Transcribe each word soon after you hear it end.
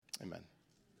Amen.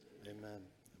 Amen.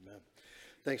 Amen.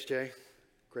 Thanks, Jay.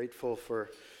 Grateful for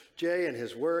Jay and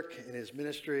his work and his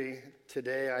ministry.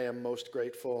 Today, I am most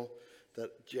grateful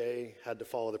that Jay had to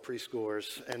follow the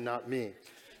preschoolers and not me,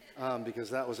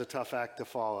 because that was a tough act to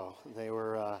follow. They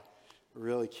were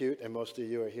really cute, and most of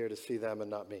you are here to see them and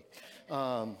not me.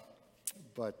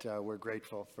 But we're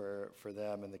grateful for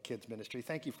them and the kids' ministry.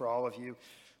 Thank you for all of you.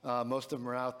 Most of them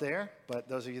are out there, but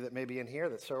those of you that may be in here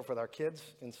that serve with our kids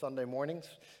in Sunday mornings,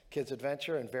 Kids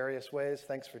Adventure in various ways,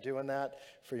 thanks for doing that,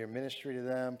 for your ministry to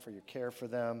them, for your care for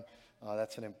them.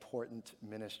 That's an important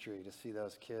ministry to see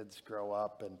those kids grow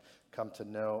up and come to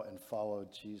know and follow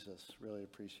Jesus. Really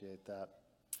appreciate that.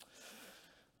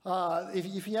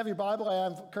 If you have your Bible, I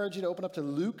encourage you to open up to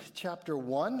Luke chapter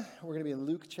 1. We're going to be in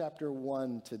Luke chapter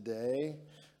 1 today.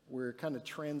 We're kind of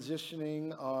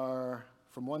transitioning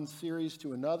from one series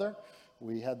to another.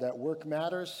 We had that Work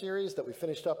Matters series that we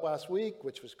finished up last week,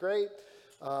 which was great.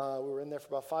 We were in there for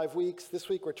about 5 weeks. This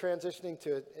week we're transitioning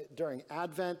to during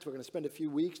Advent. We're going to spend a few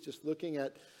weeks just looking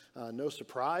at, no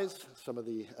surprise, some of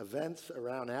the events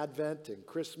around Advent and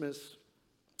Christmas.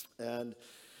 And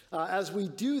as we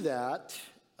do that,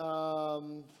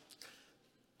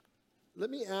 let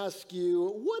me ask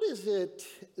you, what is it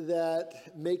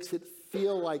that makes it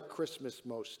feel like Christmas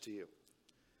most to you?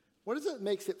 What is it that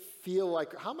makes it feel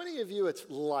like? How many of you, it's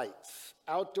lights,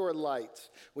 outdoor lights?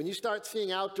 When you start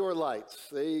seeing outdoor lights,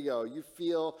 there you go, you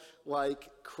feel like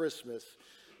Christmas.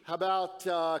 How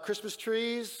about Christmas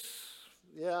trees?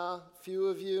 Yeah, a few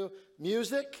of you.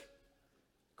 Music?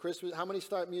 Christmas. How many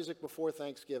start music before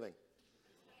Thanksgiving?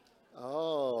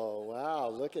 Oh, wow,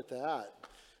 look at that.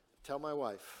 Tell my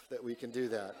wife that we can do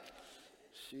that.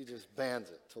 She just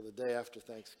bans it till the day after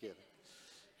Thanksgiving.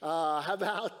 How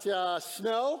about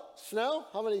snow? Snow?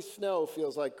 How many snow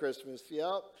feels like Christmas?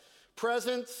 Yep.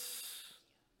 Presents?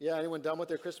 Yeah, anyone done with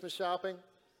their Christmas shopping?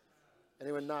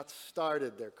 Anyone not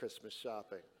started their Christmas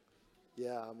shopping?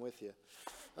 Yeah, I'm with you.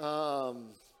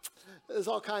 There's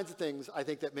all kinds of things, I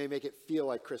think, that may make it feel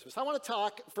like Christmas. I want to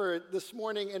talk for this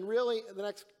morning and really the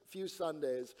next few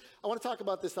Sundays, I want to talk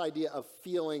about this idea of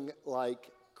feeling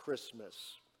like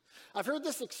Christmas. I've heard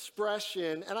this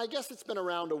expression, and I guess it's been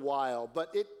around a while, but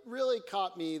it really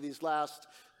caught me these last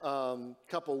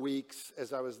couple weeks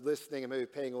as I was listening and maybe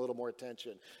paying a little more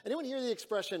attention. Anyone hear the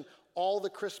expression, all the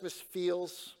Christmas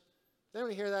feels?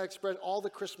 Anyone hear that expression, all the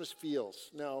Christmas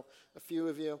feels? No, a few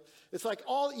of you. It's like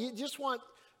you just want,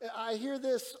 I hear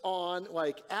this on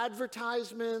like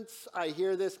advertisements. I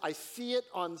hear this, I see it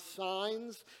on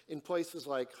signs in places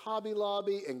like Hobby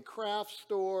Lobby and craft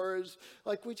stores.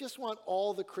 Like we just want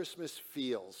all the Christmas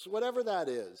feels, whatever that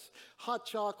is. Hot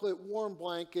chocolate, warm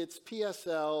blankets,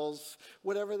 PSLs,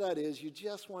 whatever that is. You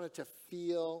just want it to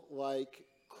feel like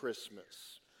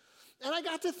Christmas. And I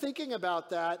got to thinking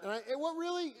about that, and what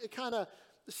really kind of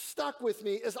stuck with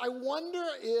me is I wonder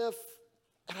if,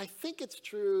 and I think it's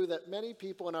true that many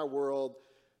people in our world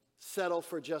settle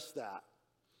for just that,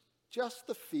 just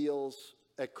the feels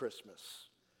at Christmas.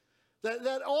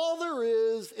 That all there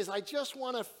is I just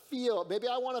want to feel. Maybe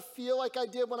I want to feel like I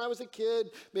did when I was a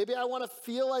kid. Maybe I want to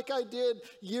feel like I did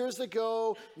years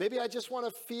ago. Maybe I just want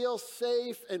to feel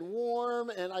safe and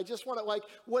warm, and I just want to, like,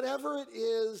 whatever it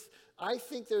is, I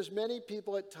think there's many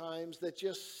people at times that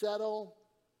just settle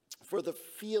for the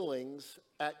feelings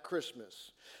at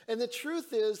Christmas. And the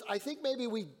truth is, I think maybe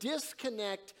we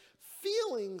disconnect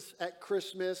feelings at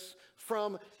Christmas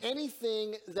from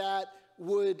anything that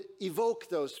would evoke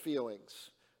those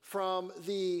feelings, from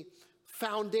the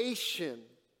foundation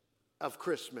of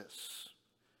Christmas.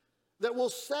 That we'll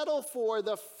settle for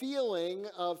the feeling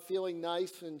of feeling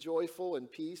nice and joyful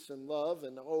and peace and love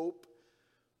and hope,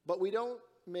 but we don't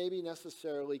maybe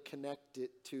necessarily connect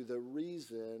it to the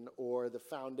reason or the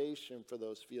foundation for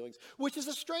those feelings, which is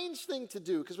a strange thing to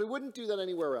do because we wouldn't do that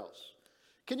anywhere else.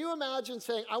 Can you imagine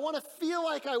saying, I want to feel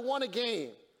like I won a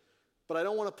game, but I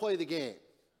don't want to play the game?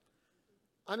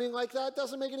 I mean, like, that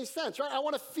doesn't make any sense, right? I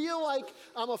want to feel like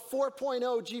I'm a 4.0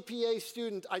 GPA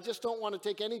student. I just don't want to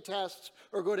take any tests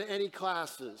or go to any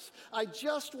classes. I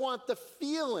just want the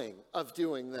feeling of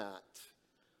doing that.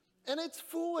 And it's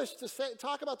foolish to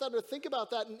talk about that or think about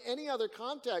that in any other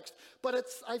context, but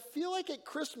I feel like at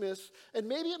Christmas, and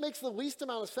maybe it makes the least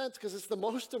amount of sense because it's the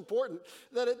most important,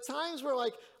 that at times we're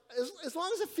like, as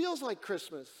long as it feels like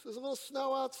Christmas, there's a little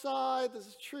snow outside, there's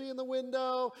a tree in the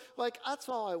window, like, that's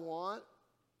all I want.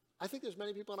 I think there's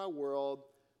many people in our world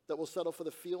that will settle for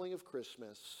the feeling of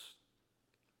Christmas,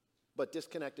 but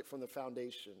disconnect it from the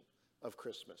foundation of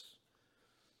Christmas.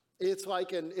 It's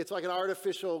like an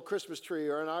artificial Christmas tree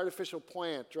or an artificial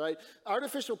plant, right?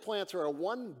 Artificial plants are a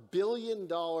 $1 billion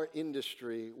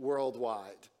industry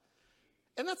worldwide.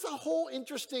 And that's a whole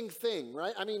interesting thing,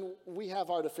 right? I mean, we have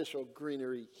artificial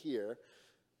greenery here,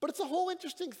 but it's a whole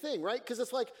interesting thing, right? Because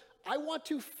it's like, I want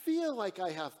to feel like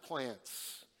I have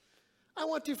plants. I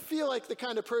want to feel like the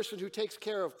kind of person who takes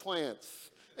care of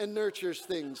plants and nurtures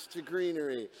things to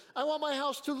greenery. I want my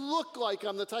house to look like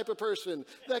I'm the type of person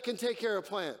that can take care of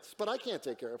plants, but I can't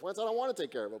take care of plants. I don't want to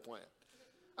take care of a plant.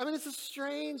 I mean, it's a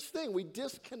strange thing. We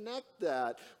disconnect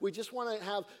that. We just want to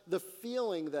have the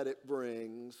feeling that it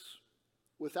brings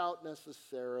without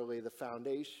necessarily the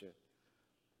foundation.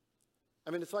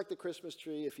 I mean, it's like the Christmas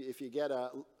tree. If you get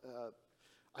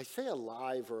I say a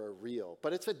live or a real,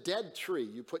 but it's a dead tree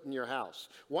you put in your house.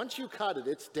 Once you cut it,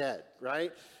 it's dead,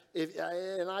 right?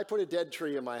 And I put a dead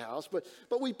tree in my house, but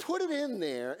we put it in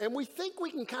there, and we think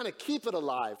we can kind of keep it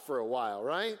alive for a while,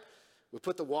 right? We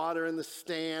put the water in the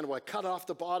stand. Well, I cut off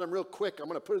the bottom real quick. I'm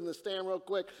going to put it in the stand real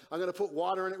quick. I'm going to put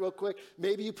water in it real quick.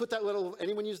 Maybe you put that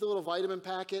anyone use the little vitamin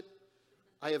packet?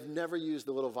 I have never used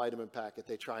the little vitamin packet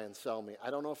they try and sell me. I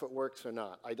don't know if it works or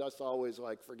not. I just always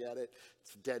forget it.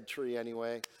 It's a dead tree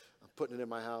anyway. I'm putting it in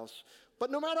my house. But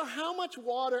no matter how much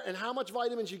water and how much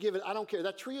vitamins you give it, I don't care.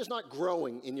 That tree is not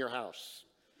growing in your house.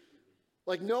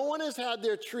 No one has had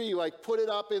their tree, put it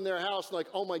up in their house,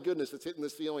 oh my goodness, it's hitting the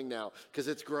ceiling now because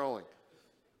it's growing.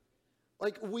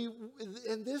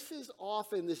 And this is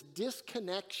often this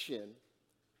disconnection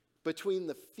between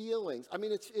the feelings. I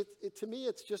mean, to me,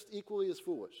 it's just equally as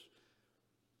foolish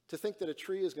to think that a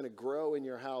tree is going to grow in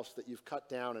your house that you've cut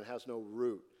down and has no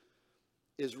root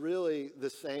is really the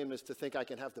same as to think I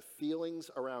can have the feelings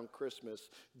around Christmas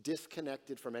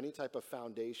disconnected from any type of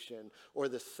foundation, or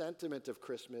the sentiment of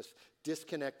Christmas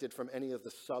disconnected from any of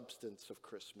the substance of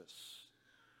Christmas.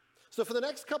 So for the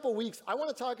next couple weeks, I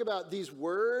want to talk about these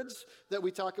words that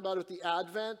we talk about at the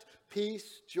Advent: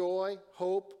 peace, joy,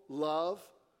 hope, love.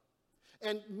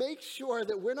 And make sure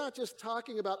that we're not just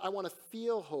talking about, I want to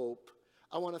feel hope,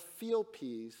 I want to feel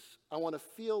peace, I want to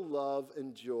feel love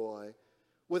and joy,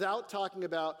 without talking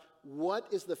about what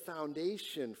is the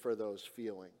foundation for those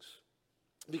feelings.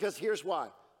 Because here's why.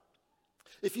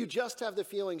 If you just have the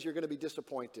feelings, you're going to be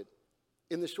disappointed.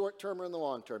 In the short term or in the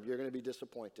long term, you're going to be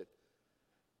disappointed.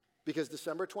 Because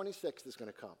December 26th is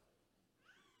going to come.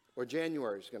 Or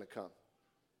January is going to come.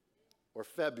 Or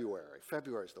February.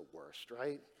 February is the worst,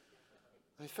 right?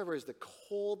 I mean, February is the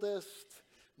coldest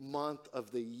month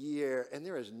of the year, and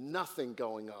there is nothing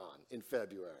going on in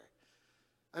February.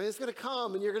 I mean, it's going to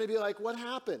come, and you're going to be like, what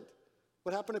happened?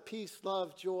 What happened to peace,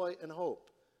 love, joy, and hope?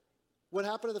 What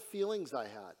happened to the feelings I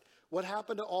had? What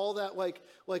happened to all that?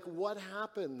 What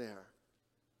happened there?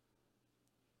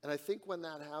 And I think when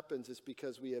that happens, it's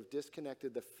because we have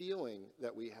disconnected the feeling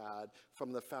that we had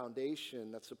from the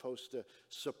foundation that's supposed to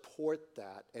support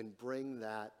that and bring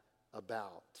that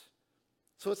about.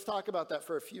 So let's talk about that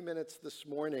for a few minutes this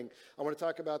morning. I want to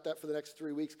talk about that for the next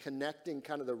 3 weeks, connecting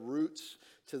kind of the roots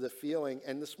to the feeling.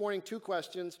 And this morning, 2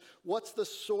 questions. What's the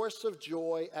source of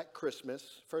joy at Christmas?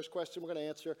 First question we're going to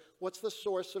answer, what's the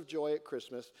source of joy at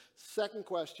Christmas? Second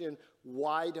question,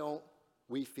 why don't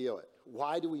we feel it?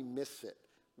 Why do we miss it?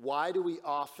 Why do we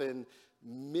often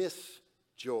miss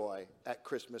joy at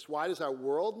Christmas? Why does our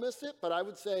world miss it? But I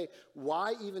would say,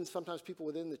 why even sometimes people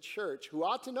within the church who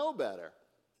ought to know better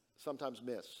sometimes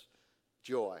miss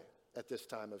joy at this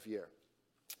time of year.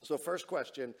 So first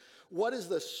question, what is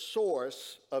the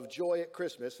source of joy at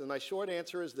Christmas? And my short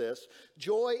answer is this: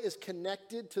 joy is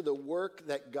connected to the work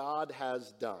that God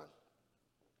has done.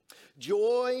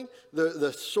 Joy,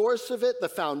 the source of it, the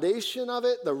foundation of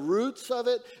it, the roots of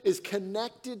it, is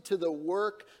connected to the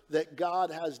work that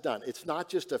God has done. It's not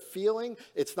just a feeling.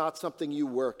 It's not something you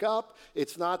work up.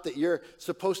 It's not that you're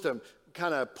supposed to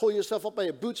kind of pull yourself up by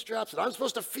your bootstraps and I'm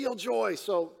supposed to feel joy.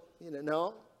 So,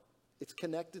 no, it's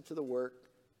connected to the work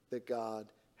that God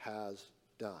has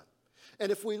done.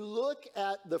 And if we look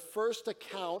at the first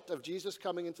account of Jesus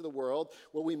coming into the world,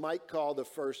 what we might call the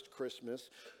first Christmas,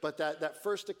 but that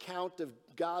first account of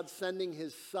God sending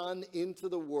his son into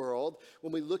the world,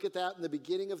 when we look at that in the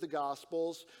beginning of the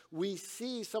Gospels, we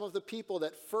see some of the people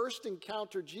that first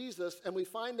encounter Jesus, and we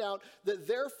find out that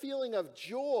their feeling of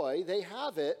joy, they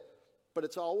have it, but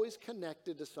it's always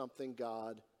connected to something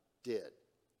God did.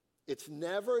 It's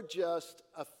never just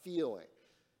a feeling.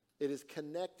 It is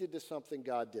connected to something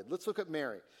God did. Let's look at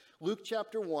Mary. Luke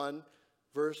chapter 1,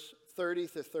 verse 30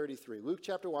 to 33. Luke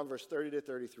chapter 1, verse 30 to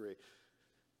 33. It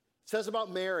says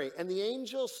about Mary, and the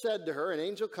angel said to her, an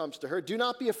angel comes to her, "Do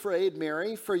not be afraid,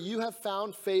 Mary, for you have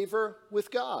found favor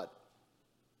with God.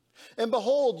 And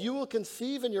behold, you will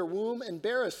conceive in your womb and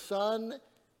bear a son,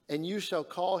 and you shall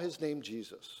call his name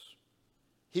Jesus.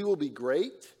 He will be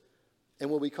great and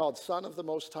will be called Son of the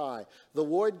Most High. The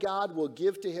Lord God will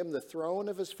give to him the throne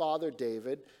of his father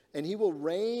David, and he will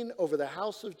reign over the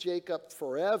house of Jacob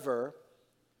forever,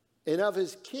 and of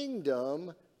his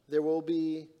kingdom there will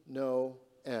be no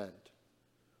end.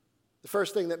 The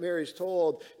first thing that Mary's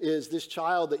told is this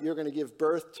child that you're going to give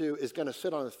birth to is going to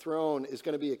sit on a throne, is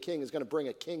going to be a king, is going to bring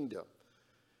a kingdom.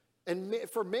 And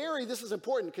for Mary, this is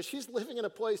important because she's living in a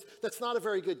place that's not a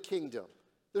very good kingdom.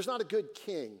 There's not a good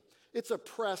king. It's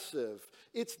oppressive.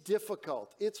 It's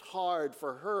difficult. It's hard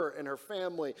for her and her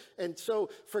family. And so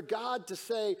for God to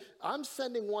say, I'm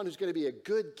sending one who's going to be a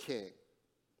good king,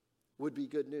 would be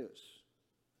good news.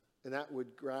 And that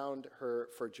would ground her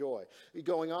for joy.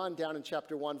 Going on down in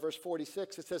chapter 1, verse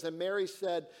 46, it says, and Mary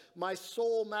said, my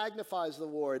soul magnifies the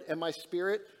Lord, and my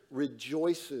spirit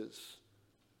rejoices.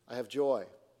 I have joy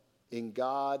in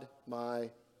God,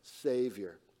 my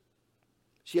Savior.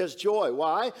 She has joy.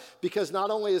 Why? Because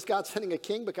not only is God sending a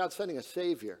king, but God's sending a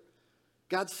Savior.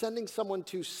 God's sending someone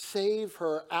to save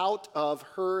her out of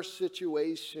her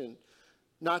situation.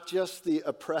 Not just the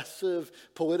oppressive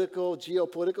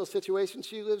geopolitical situation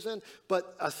she lives in,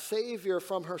 but a Savior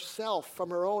from herself, from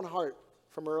her own heart,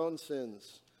 from her own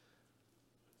sins.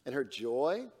 And her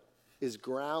joy is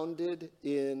grounded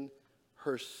in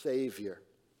her Savior.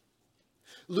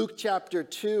 Luke chapter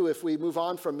 2, if we move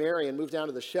on from Mary and move down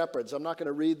to the shepherds, I'm not going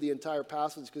to read the entire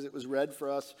passage because it was read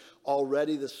for us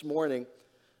already this morning.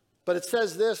 But it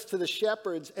says this to the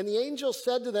shepherds, and the angel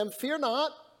said to them, fear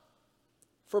not,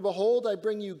 for behold, I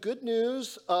bring you good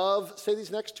news of, say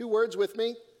these next two words with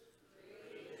me.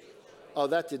 Oh,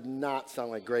 that did not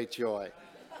sound like great joy.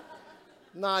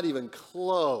 Not even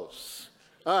close.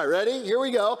 All right, ready? Here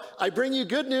we go. I bring you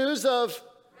good news of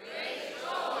great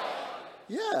joy.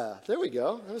 Yeah, there we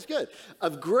go. That was good.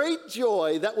 Of great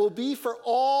joy that will be for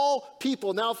all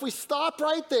people. Now, if we stop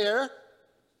right there,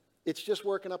 it's just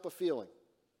working up a feeling.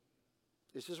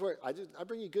 It's just where I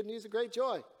bring you good news of great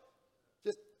joy.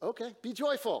 Just, okay, be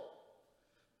joyful.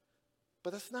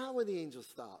 But that's not where the angel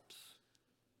stops.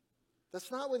 That's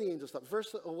not where the angel stops.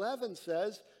 Verse 11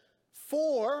 says,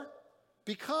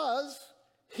 because,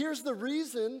 here's the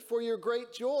reason for your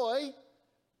great joy.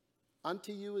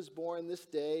 Unto you is born this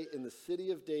day in the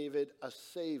city of David a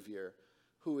Savior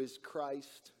who is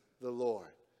Christ the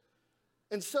Lord.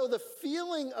 And so the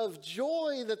feeling of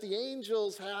joy that the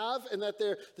angels have and that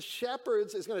the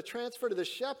shepherds is going to transfer to the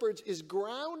shepherds is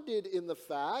grounded in the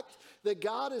fact that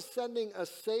God is sending a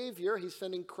Savior. He's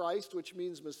sending Christ, which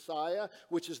means Messiah,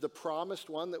 which is the promised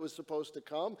one that was supposed to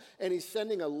come. And he's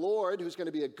sending a Lord who's going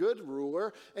to be a good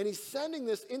ruler. And he's sending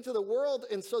this into the world.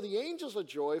 And so the angels are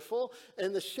joyful.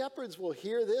 And the shepherds will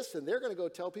hear this and they're going to go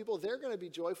tell people they're going to be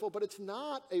joyful. But it's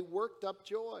not a worked up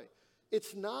joy.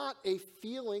 It's not a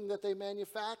feeling that they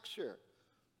manufacture.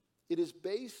 It is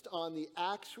based on the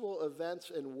actual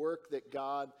events and work that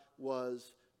God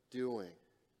was doing.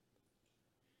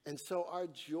 And so our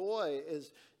joy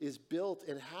is built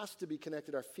and has to be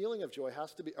connected. Our feeling of joy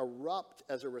has to be erupt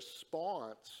as a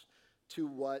response to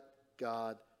what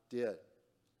God did.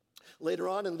 Later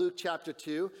on in Luke chapter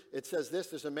 2, it says this.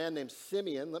 There's a man named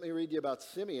Simeon. Let me read you about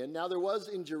Simeon. Now there was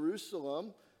in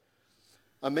Jerusalem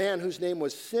a man whose name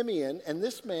was Simeon, and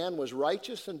this man was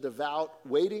righteous and devout,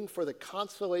 waiting for the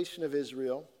consolation of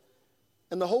Israel.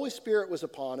 And the Holy Spirit was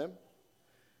upon him,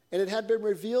 and it had been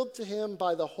revealed to him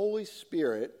by the Holy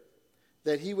Spirit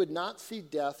that he would not see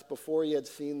death before he had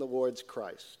seen the Lord's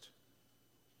Christ.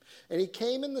 And he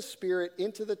came in the Spirit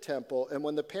into the temple, and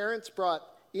when the parents brought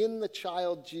in the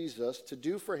child Jesus to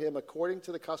do for him according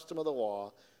to the custom of the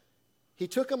law, he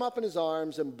took him up in his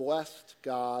arms and blessed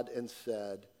God and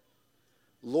said,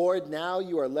 Lord, now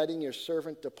you are letting your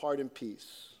servant depart in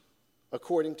peace,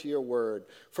 according to your word.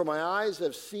 For my eyes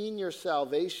have seen your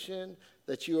salvation,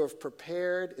 that you have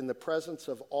prepared in the presence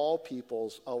of all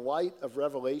peoples, a light of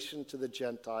revelation to the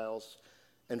Gentiles,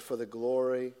 and for the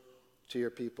glory to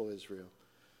your people Israel.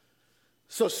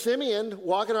 So Simeon,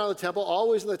 walking around the temple,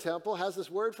 always in the temple, has this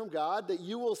word from God that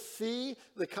you will see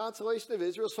the consolation of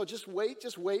Israel. So just wait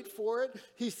for it.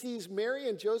 He sees Mary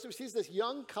and Joseph, sees this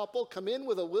young couple come in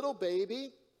with a little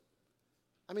baby.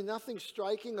 I mean, nothing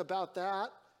striking about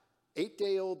that.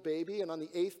 8-day-old baby, and on the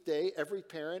 8th day, every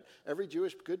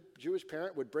good Jewish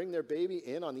parent would bring their baby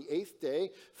in on the 8th day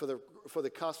for the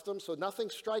custom. So nothing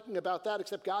striking about that,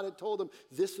 except God had told him,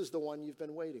 this is the one you've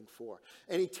been waiting for.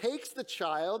 And he takes the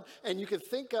child, and you can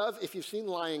think of, if you've seen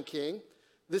Lion King,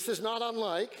 this is not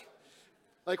unlike,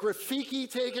 like Rafiki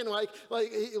taking,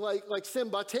 like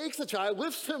Simba takes the child,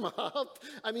 lifts him up.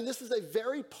 I mean, this is a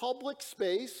very public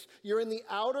space. You're in the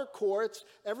outer courts.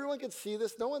 Everyone can see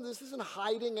this. This isn't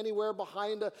hiding anywhere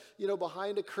behind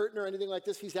a curtain or anything like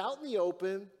this. He's out in the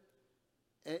open,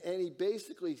 And he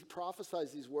basically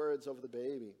prophesies these words over the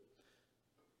baby.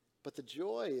 But the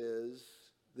joy is,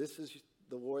 this is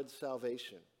the Lord's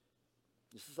salvation.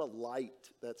 This is a light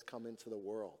that's come into the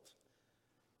world.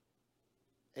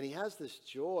 And he has this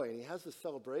joy and he has this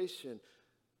celebration,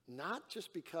 not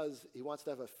just because he wants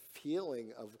to have a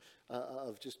feeling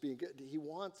of just being good.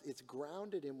 It's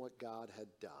grounded in what God had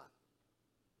done.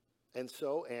 And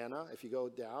so Anna, if you go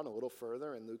down a little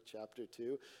further in Luke chapter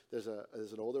 2, there's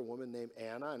an older woman named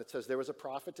Anna, and it says there was a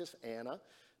prophetess, Anna,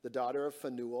 the daughter of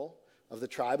Phanuel, of the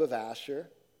tribe of Asher.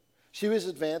 She was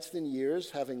advanced in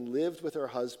years, having lived with her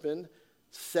husband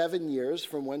 7 years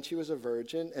from when she was a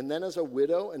virgin, and then as a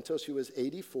widow until she was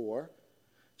 84.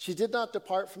 She did not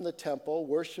depart from the temple,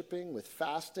 worshiping with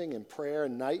fasting and prayer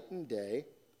night and day.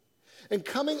 And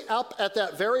coming up at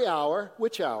that very hour,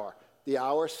 which hour? The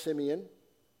hour Simeon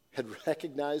had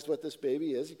recognized what this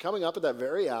baby is. Coming up at that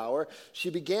very hour, she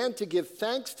began to give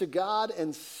thanks to God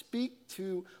and speak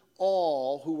to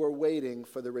all who were waiting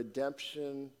for the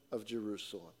redemption of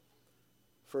Jerusalem,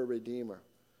 for a Redeemer.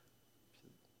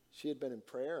 She had been in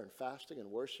prayer and fasting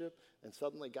and worship, and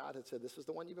suddenly God had said, this is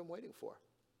the one you've been waiting for.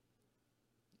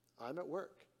 I'm at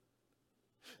work.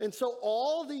 And so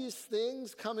all these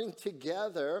things coming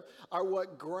together are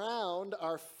what ground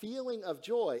our feeling of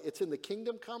joy. It's in the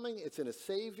kingdom coming. It's in a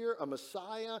Savior, a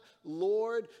Messiah,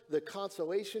 Lord, the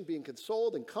consolation, being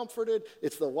consoled and comforted.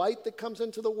 It's the light that comes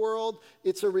into the world.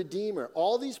 It's a Redeemer.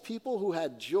 All these people who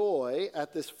had joy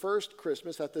at this first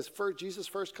Christmas, at this first, Jesus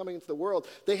first coming into the world,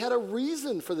 they had a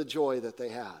reason for the joy that they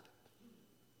had.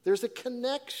 There's a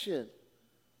connection.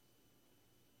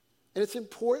 And it's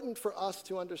important for us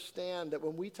to understand that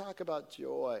when we talk about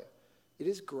joy, it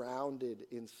is grounded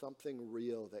in something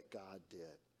real that God did.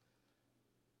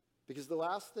 Because the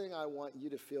last thing I want you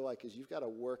to feel like is you've got to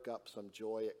work up some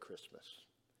joy at Christmas.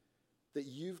 That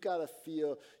you've got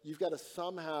to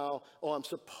somehow, I'm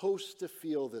supposed to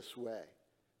feel this way.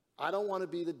 I don't want to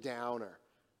be the downer.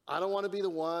 I don't want to be the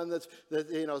one that's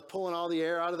pulling all the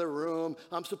air out of the room.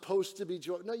 I'm supposed to be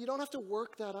joyful. No, you don't have to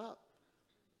work that up.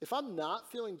 If I'm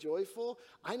not feeling joyful,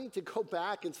 I need to go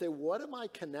back and say, what am I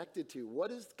connected to?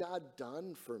 What has God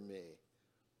done for me?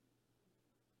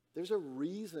 There's a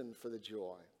reason for the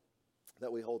joy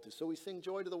that we hold to. So we sing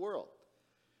Joy to the World,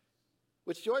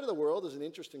 which Joy to the World is an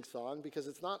interesting song because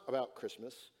it's not about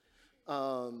Christmas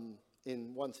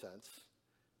in one sense.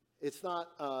 It's not,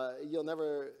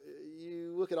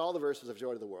 you look at all the verses of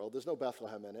Joy to the World, there's no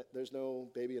Bethlehem in it, there's no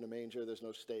baby in a manger, there's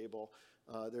no stable,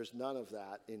 there's none of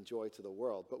that in Joy to the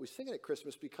World. But we sing it at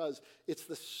Christmas because it's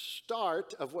the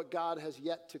start of what God has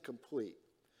yet to complete.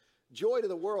 Joy to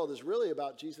the World is really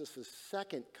about Jesus'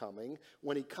 second coming,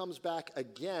 when he comes back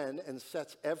again and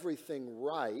sets everything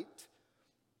right.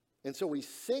 And so we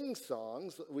sing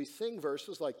songs, we sing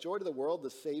verses like Joy to the World, the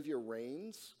Savior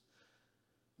reigns.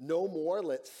 No more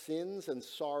let sins and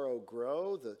sorrow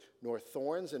grow, nor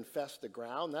thorns infest the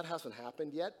ground. That hasn't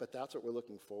happened yet, but that's what we're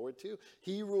looking forward to.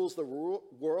 He rules the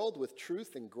world with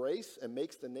truth and grace and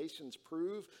makes the nations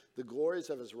prove the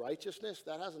glories of his righteousness.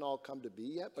 That hasn't all come to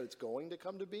be yet, but it's going to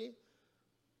come to be.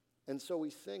 And so we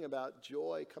sing about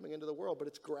joy coming into the world, but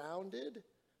it's grounded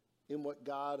in what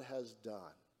God has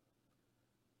done.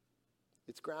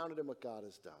 It's grounded in what God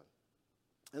has done.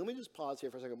 And let me just pause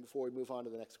here for a second before we move on to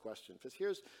the next question, because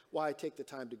here's why I take the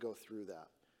time to go through that.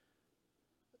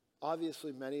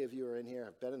 Obviously, many of you are in here,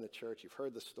 have been in the church, you've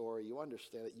heard the story, you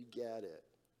understand it, you get it.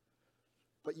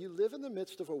 But you live in the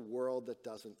midst of a world that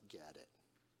doesn't get it.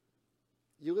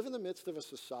 You live in the midst of a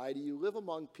society, you live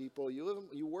among people,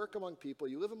 you work among people,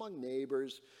 you live among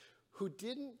neighbors who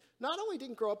not only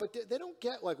didn't grow up, but they don't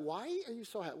get, like, why are you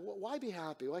so happy? Why be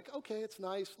happy? Like, okay, it's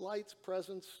nice, lights,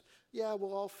 presents, yeah,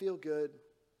 we'll all feel good.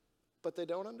 But they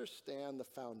don't understand the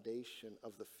foundation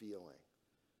of the feeling.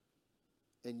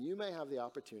 And you may have the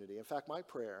opportunity. In fact, my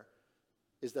prayer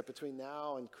is that between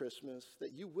now and Christmas,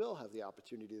 that you will have the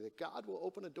opportunity, that God will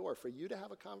open a door for you to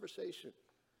have a conversation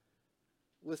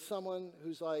with someone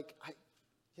who's like, I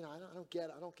don't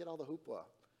get all the hoopla.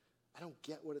 I don't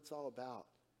get what it's all about.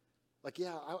 Like,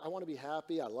 yeah, I want to be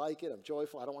happy. I like it. I'm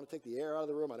joyful. I don't want to take the air out of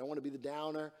the room. I don't want to be the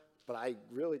downer. But I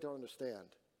really don't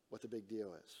understand what the big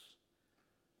deal is.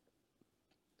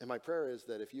 And my prayer is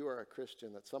that if you are a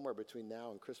Christian, that somewhere between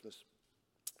now and Christmas,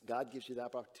 God gives you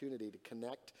that opportunity to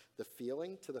connect the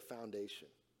feeling to the foundation.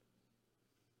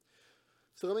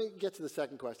 So let me get to the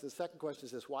second question. The second question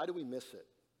is this: why do we miss it?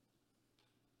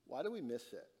 Why do we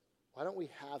miss it? Why don't we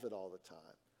have it all the time?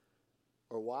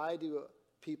 Or why do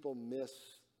people miss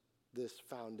this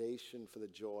foundation for the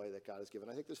joy that God has given?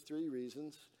 I think there's three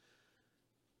reasons.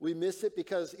 We miss it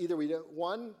because either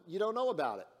you don't know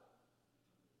about it.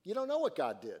 You don't know what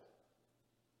God did.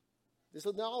 There's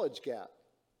a knowledge gap.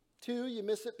 2, you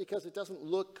miss it because it doesn't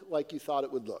look like you thought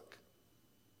it would look.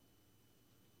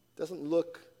 It doesn't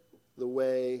look the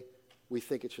way we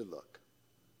think it should look.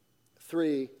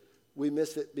 3, we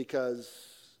miss it because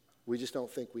we just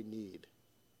don't think we need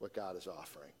what God is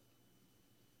offering.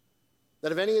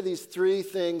 That if any of these 3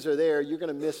 things are there, you're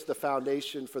going to miss the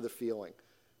foundation for the feeling.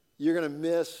 You're going to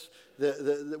miss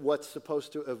what's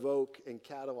supposed to evoke and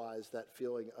catalyze that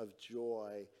feeling of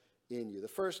joy in you. The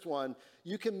first one,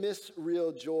 you can miss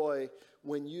real joy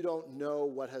when you don't know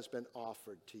what has been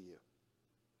offered to you.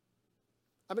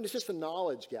 I mean, it's just a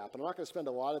knowledge gap. And I'm not going to spend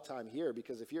a lot of time here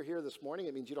because if you're here this morning,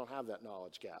 it means you don't have that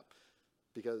knowledge gap.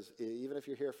 Because even if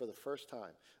you're here for the first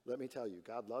time, let me tell you,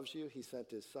 God loves you. He sent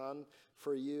his son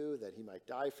for you, that he might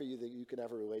die for you, that you can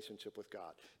have a relationship with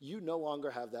God. You no longer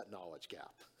have that knowledge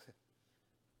gap.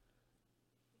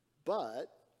 But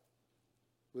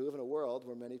we live in a world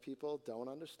where many people don't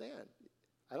understand.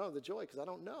 I don't have the joy because I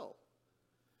don't know.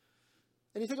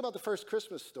 And you think about the first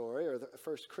Christmas story or the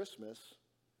first Christmas,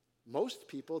 most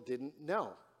people didn't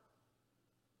know.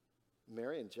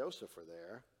 Mary and Joseph were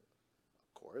there,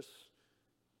 of course.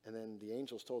 And then the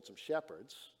angels told some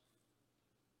shepherds.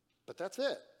 But that's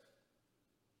it.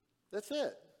 That's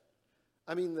it.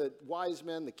 I mean, the wise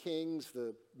men, the kings,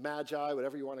 the magi,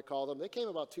 whatever you want to call them, they came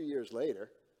about 2 years later.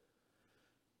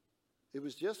 It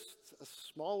was just a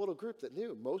small little group that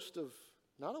knew. Most of,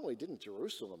 not only didn't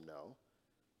Jerusalem know,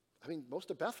 I mean, most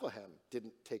of Bethlehem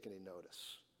didn't take any notice.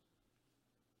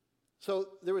 So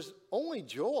there was only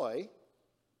joy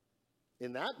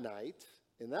in that night,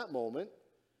 in that moment,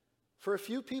 for a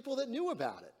few people that knew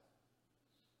about it.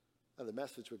 Now, the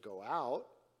message would go out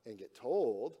and get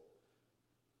told,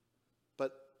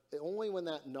 but only when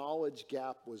that knowledge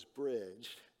gap was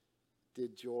bridged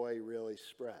did joy really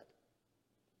spread.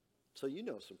 So you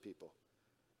know some people.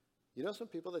 You know some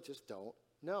people that just don't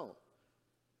know.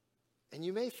 And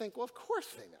you may think, well, of course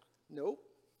they know. Nope.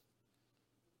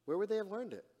 Where would they have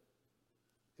learned it?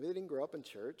 Maybe they didn't grow up in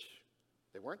church.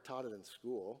 They weren't taught it in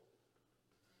school.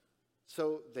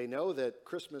 So they know that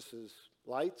Christmas is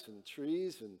lights and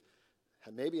trees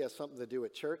and maybe has something to do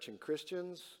with church and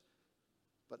Christians,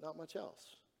 but not much else.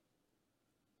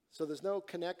 So there's no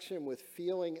connection with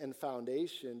feeling and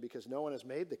foundation because no one has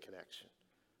made the connection.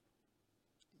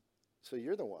 So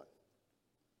you're the one.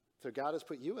 So God has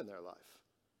put you in their life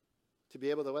to be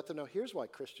able to let them know, here's why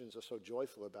Christians are so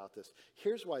joyful about this.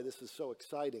 Here's why this is so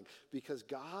exciting. Because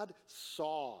God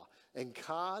saw and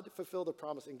God fulfilled a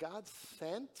promise and God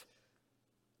sent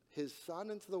his son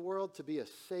into the world to be a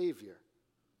savior.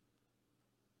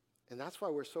 And that's why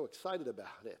we're so excited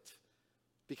about it.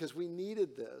 Because we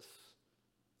needed this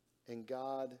and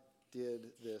God did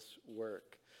this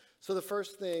work. So the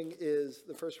first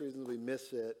reason we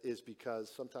miss it is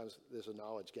because sometimes there's a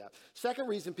knowledge gap. Second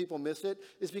reason people miss it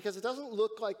is because it doesn't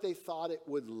look like they thought it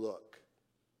would look.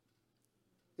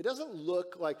 It doesn't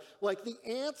look like the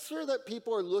answer that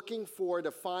people are looking for to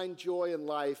find joy in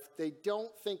life, they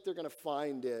don't think they're going to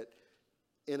find it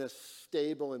in a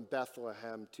stable in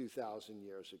Bethlehem 2,000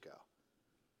 years ago.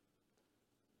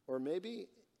 Or maybe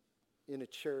in a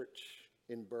church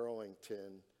in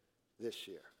Burlington this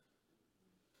year.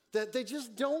 That they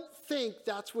just don't think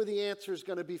that's where the answer is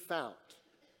going to be found.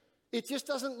 It just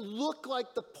doesn't look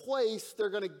like the place they're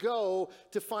going to go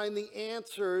to find the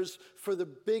answers for the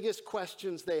biggest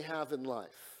questions they have in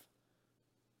life.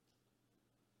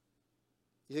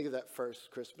 You think of that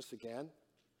first Christmas again?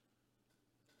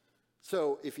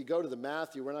 So if you go to the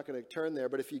Matthew, we're not going to turn there,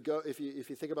 but if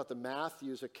you think about the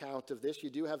Matthew's account of this, you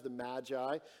do have the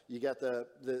Magi. You got the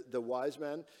wise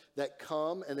men that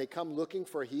come, and they come looking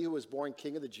for he who was born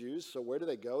King of the Jews. So where do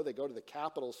they go? They go to the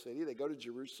capital city. They go to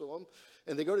Jerusalem.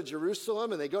 And they go to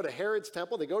Jerusalem, and they go to Herod's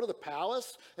temple. They go to the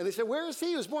palace, and they say, where is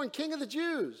he who was born King of the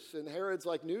Jews? And Herod's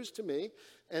like, news to me.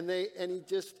 And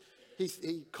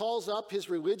he calls up his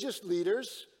religious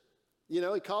leaders. You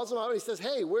know, he calls them out and he says,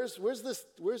 hey, where's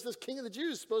this King of the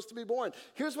Jews supposed to be born?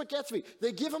 Here's what gets me.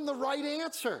 They give him the right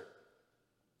answer.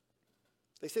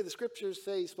 They say the scriptures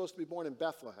say he's supposed to be born in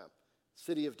Bethlehem,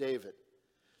 city of David.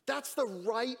 That's the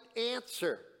right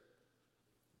answer.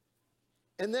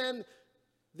 And then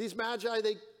these magi,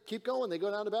 they keep going. They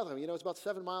go down to Bethlehem. You know, it's about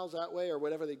 7 miles that way or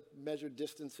whatever they measured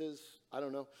distances. I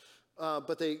don't know.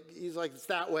 But he's like, it's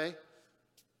that way.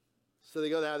 So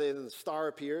they go that way, and the star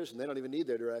appears, and they don't even need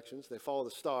their directions. They follow the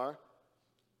star.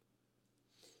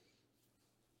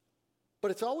 But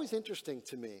it's always interesting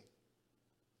to me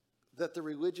that the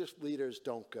religious leaders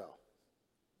don't go.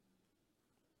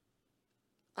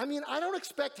 I mean, I don't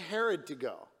expect Herod to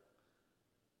go.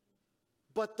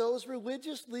 But those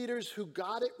religious leaders who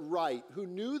got it right, who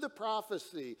knew the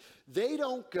prophecy, they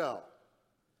don't go.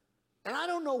 And I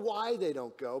don't know why they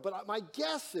don't go, but my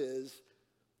guess is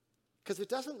because it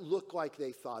doesn't look like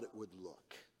they thought it would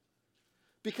look.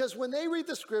 Because when they read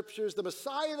the scriptures, the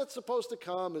Messiah that's supposed to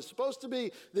come is supposed to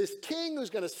be this king who's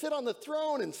going to sit on the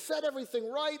throne and set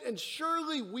everything right, and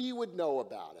surely we would know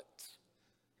about it.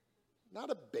 Not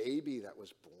a baby that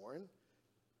was born.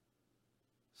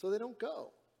 So they don't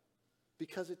go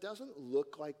because it doesn't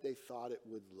look like they thought it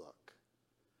would look.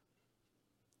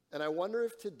 And I wonder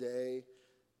if today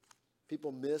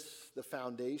people miss the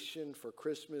foundation for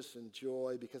Christmas and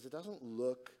joy because it doesn't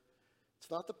look, it's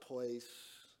not the place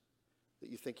that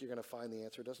you think you're going to find the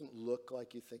answer. It doesn't look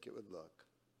like you think it would look.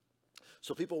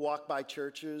 So people walk by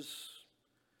churches,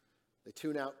 they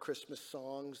tune out Christmas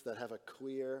songs that have a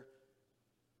clear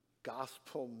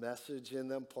gospel message in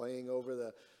them playing over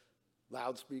the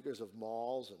loudspeakers of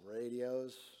malls and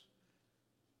radios.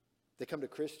 They come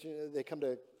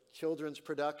to children's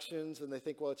productions and they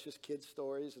think, well, it's just kids'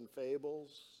 stories and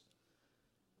fables.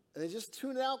 And they just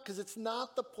tune it out because it's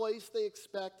not the place they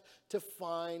expect to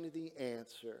find the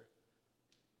answer.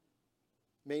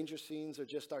 Manger scenes are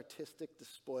just artistic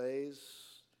displays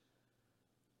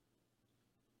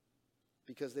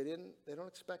because they don't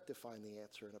expect to find the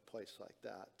answer in a place like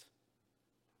that.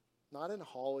 Not in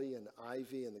holly and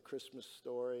ivy and the Christmas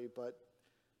story, but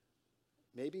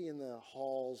maybe in the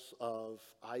halls of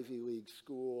Ivy League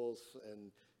schools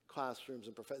and classrooms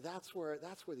and that's where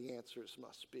the answers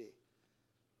must be.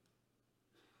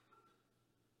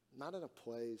 Not in a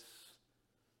place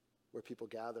where people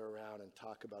gather around and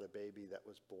talk about a baby that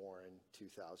was born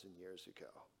 2,000 years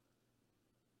ago.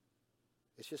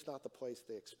 It's just not the place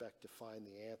they expect to find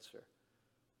the answer.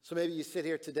 So maybe you sit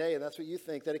here today and that's what you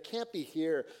think, that it can't be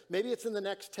here. Maybe it's in the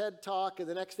next TED Talk or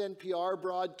the next NPR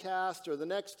broadcast or the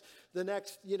next,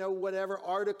 whatever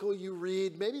article you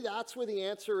read. Maybe that's where the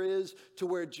answer is, to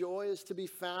where joy is to be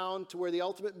found, to where the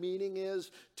ultimate meaning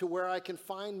is, to where I can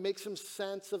make some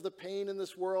sense of the pain in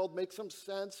this world, make some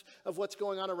sense of what's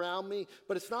going on around me.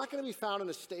 But it's not going to be found in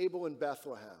a stable in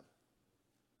Bethlehem.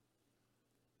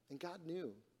 And God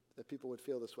knew that people would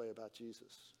feel this way about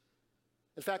Jesus.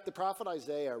 In fact, the prophet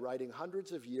Isaiah, writing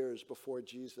hundreds of years before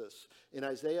Jesus, in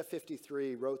Isaiah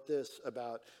 53, wrote this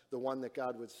about the one that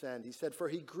God would send. He said, "For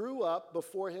he grew up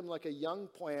before him like a young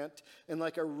plant and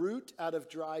like a root out of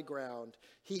dry ground.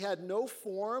 He had no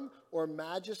form or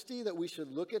majesty that we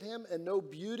should look at him, and no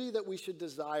beauty that we should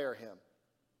desire him.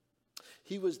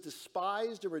 He was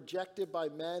despised and rejected by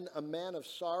men, a man of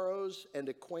sorrows and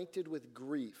acquainted with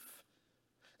grief.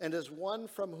 And as one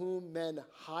from whom men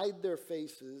hide their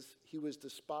faces, he was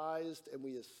despised and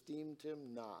we esteemed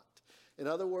him not." In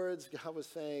other words, God was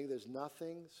saying there's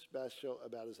nothing special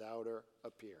about his outer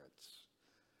appearance.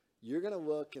 You're going to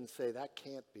look and say, that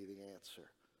can't be the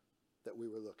answer that we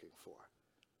were looking for.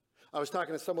 I was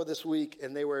talking to someone this week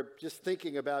and they were just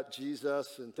thinking about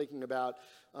Jesus and thinking about,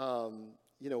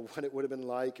 what it would have been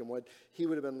like and what he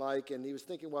would have been like. And he was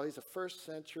thinking, well, he's a first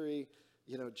century,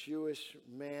 Jewish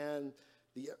man.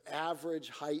 The average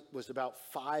height was about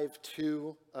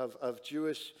 5'2" of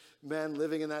Jewish men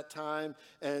living in that time,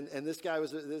 and this guy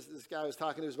was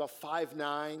talking. He was about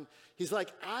 5'9". He's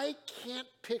like, I can't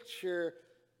picture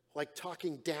like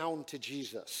talking down to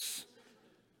Jesus,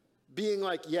 being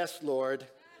like, "Yes, Lord."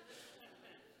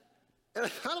 And I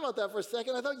thought about that for a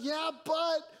second. I thought, yeah,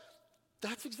 but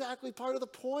that's exactly part of the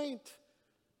point.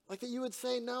 Like that you would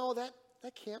say, no, that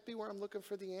can't be where I'm looking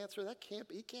for the answer.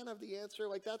 He can't have the answer.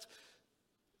 Like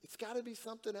it's got to be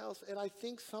something else. And I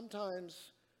think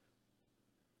sometimes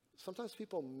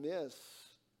people miss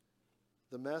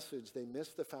the message. They miss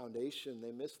the foundation.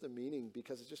 They miss the meaning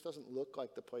because it just doesn't look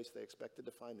like the place they expected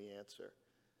to find the answer.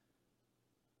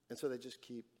 And so they just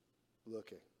keep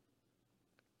looking.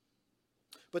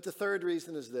 But the third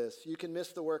reason is this. You can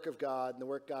miss the work of God and the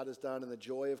work God has done and the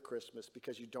joy of Christmas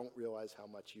because you don't realize how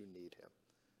much you need him.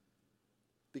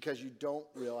 Because you don't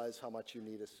realize how much you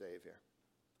need a Savior.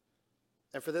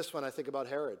 And for this one, I think about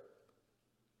Herod.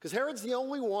 Because Herod's the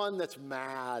only one that's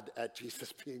mad at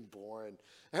Jesus being born.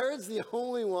 Herod's the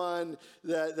only one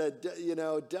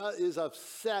that is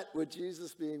upset with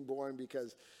Jesus being born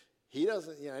because he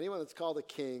doesn't, anyone that's called a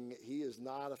king, he is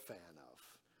not a fan of.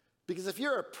 Because if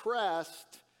you're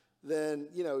oppressed, then,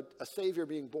 a Savior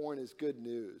being born is good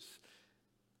news.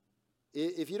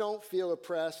 If you don't feel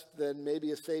oppressed, then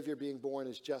maybe a Savior being born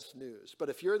is just news. But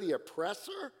if you're the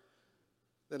oppressor,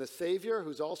 then a Savior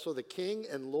who's also the King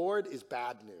and Lord is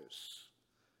bad news.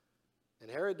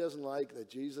 And Herod doesn't like that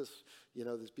Jesus,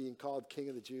 is being called King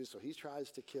of the Jews, so he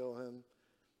tries to kill him.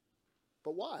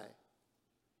 But why?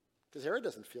 Because Herod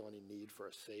doesn't feel any need for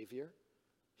a Savior.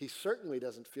 He certainly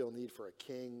doesn't feel need for a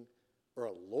king or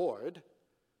a Lord.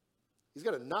 He's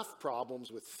got enough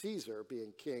problems with Caesar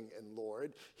being king and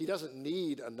Lord. He doesn't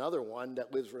need another one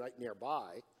that lives right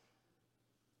nearby.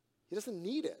 He doesn't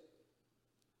need it.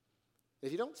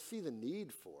 If you don't see the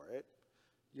need for it,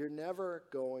 you're never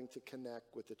going to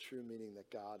connect with the true meaning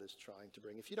that God is trying to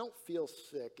bring. If you don't feel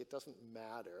sick, it doesn't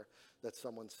matter that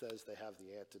someone says they have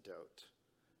the antidote.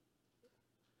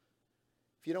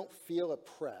 If you don't feel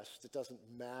oppressed, it doesn't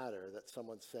matter that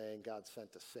someone's saying God sent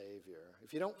a Savior.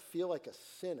 If you don't feel like a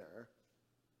sinner,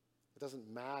 it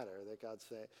doesn't matter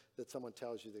that someone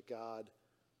tells you that God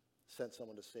sent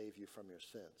someone to save you from your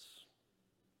sins.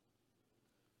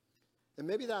 And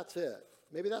maybe that's it.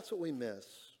 Maybe that's what we miss.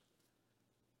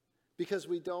 Because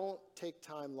we don't take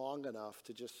time long enough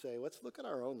to just say, let's look at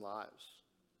our own lives.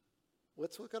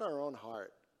 Let's look at our own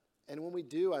heart. And when we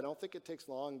do, I don't think it takes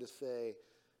long to say,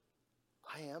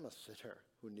 I am a sinner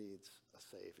who needs a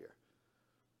Savior.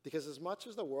 Because as much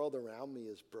as the world around me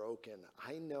is broken,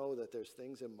 I know that there's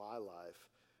things in my life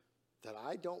that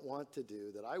I don't want to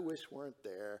do, that I wish weren't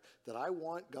there, that I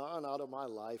want gone out of my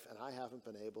life, and I haven't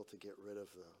been able to get rid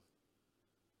of them.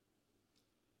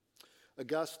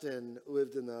 Augustine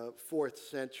lived in the 4th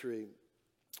century,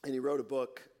 and he wrote a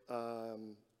book,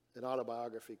 an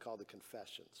autobiography called The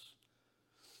Confessions.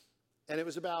 And it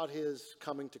was about his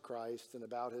coming to Christ and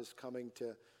about his coming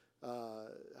to,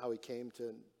 how he came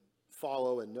to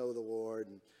follow and know the Lord.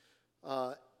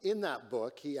 And in that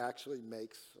book, he actually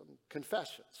makes some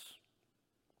confessions.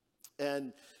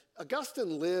 And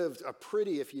Augustine lived a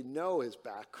pretty, if you know his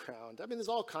background, I mean, there's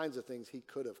all kinds of things he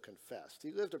could have confessed.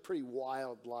 He lived a pretty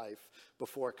wild life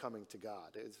before coming to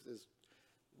God. It's as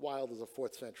wild as a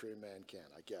 4th century man can,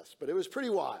 I guess. But it was pretty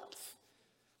wild.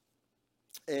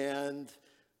 And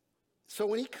so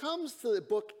when he comes to the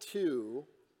book 2,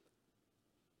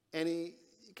 and he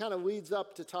kind of leads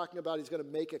up to talking about he's going to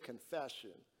make a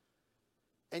confession,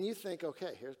 and you think,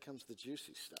 okay, here comes the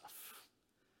juicy stuff.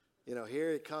 You know, here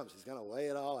it comes. He's going to lay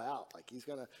it all out. Like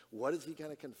what is he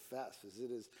going to confess? Is it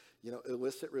his,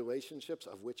 illicit relationships,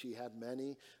 of which he had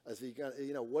many? Is he going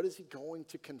to, what is he going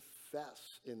to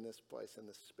confess in this place, in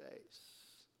this space?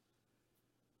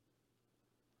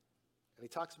 And he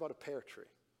talks about a pear tree.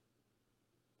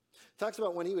 He talks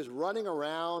about when he was running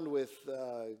around with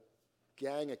a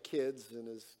gang of kids in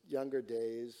his younger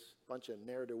days, a bunch of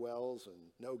ne'er-do-wells and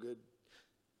no-gooders,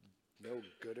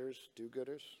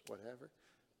 do-gooders, whatever.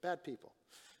 Bad people.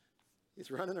 He's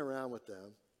running around with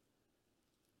them,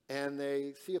 and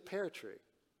they see a pear tree.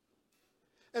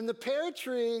 And the pear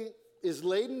tree is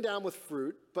laden down with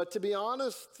fruit, but to be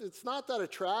honest, it's not that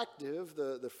attractive,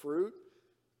 the fruit,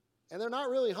 and they're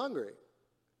not really hungry.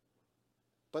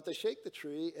 But they shake the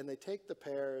tree, and they take the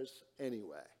pears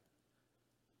anyway.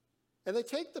 And they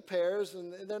take the pears,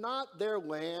 and they're not their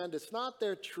land, it's not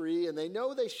their tree, and they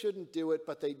know they shouldn't do it,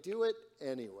 but they do it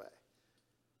anyway.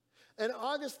 And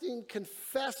Augustine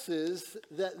confesses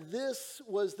that this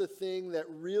was the thing that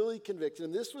really convicted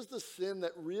him. This was the sin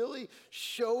that really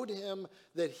showed him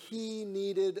that he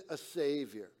needed a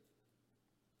Savior.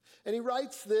 And he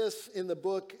writes this in the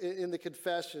book, in the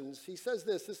Confessions. He says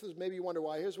this is maybe you wonder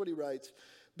why. Here's what he writes.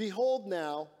 Behold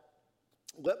now,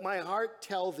 let my heart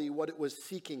tell thee what it was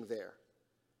seeking there,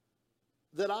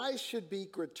 that I should be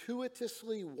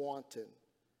gratuitously wanton,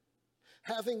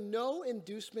 having no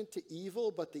inducement to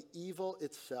evil but the evil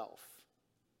itself.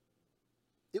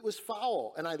 It was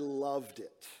foul, and I loved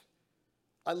it.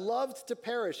 I loved to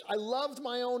perish. I loved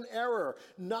my own error,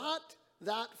 not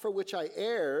that for which I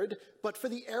erred, but for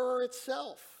the error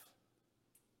itself.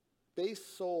 Base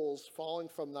souls falling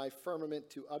from thy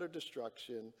firmament to utter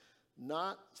destruction,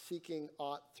 not seeking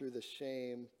aught through the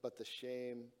shame, but the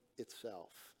shame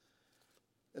itself.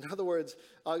 In other words,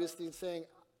 Augustine's saying,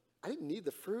 I didn't need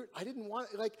the fruit. I didn't want,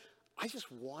 I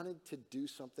just wanted to do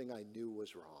something I knew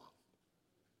was wrong.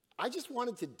 I just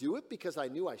wanted to do it because I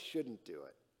knew I shouldn't do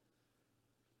it.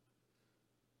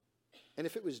 And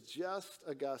if it was just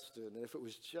Augustine, and if it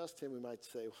was just him, we might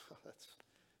say, well,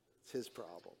 it's his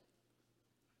problem.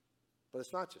 But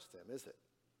it's not just him, is it?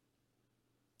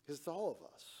 Because it's all of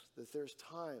us. That there's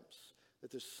times that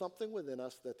there's something within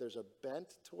us, that there's a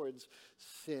bent towards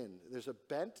sin. There's a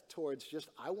bent towards just,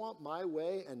 I want my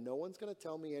way, and no one's going to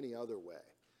tell me any other way.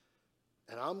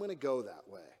 And I'm going to go that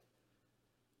way.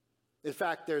 In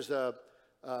fact, there's a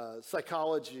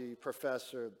psychology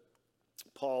professor,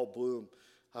 Paul Bloom,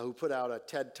 who put out a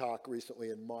TED Talk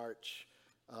recently in March.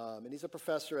 And he's a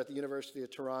professor at the University of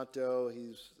Toronto.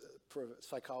 He's a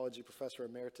psychology professor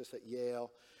emeritus at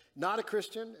Yale. Not a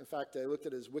Christian. In fact, I looked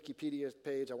at his Wikipedia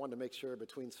page. I wanted to make sure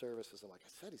between services. I'm like, I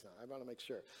said he's not. I want to make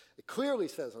sure. It clearly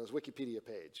says on his Wikipedia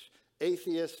page,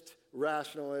 atheist,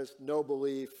 rationalist, no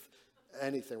belief,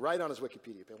 anything, right on his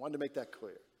Wikipedia page. I wanted to make that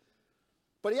clear.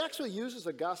 But he actually uses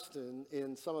Augustine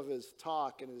in some of his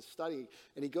talk and his study,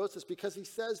 and he goes this because he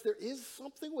says there is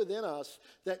something within us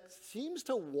that seems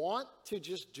to want to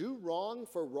just do wrong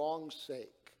for wrong's sake.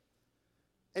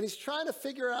 And he's trying to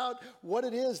figure out what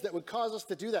it is that would cause us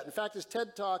to do that. In fact, his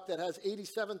TED Talk that has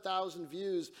 87,000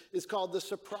 views is called The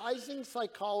Surprising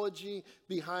Psychology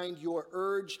Behind Your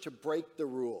Urge to Break the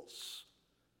Rules.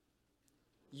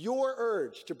 Your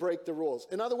urge to break the rules.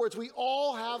 In other words, we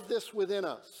all have this within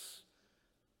us.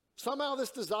 Somehow this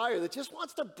desire that just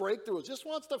wants to break the rules, just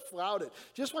wants to flout it.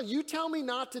 You tell me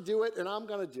not to do it and I'm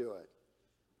going to do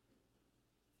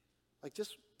it.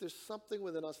 There's something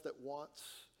within us that wants,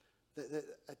 that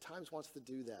at times wants to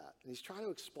do that. And he's trying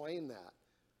to explain that.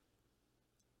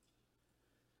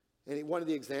 And one of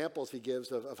the examples he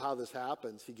gives of how this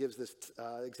happens, he gives this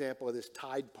example of this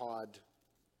Tide Pod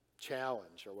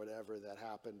challenge or whatever that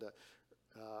happened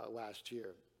last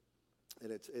year.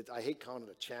 And I hate calling it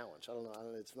a challenge. I don't know.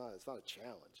 It's not a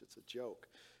challenge. It's a joke.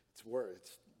 It's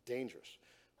dangerous.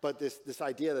 But this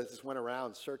idea that this went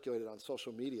around, circulated on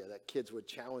social media, that kids would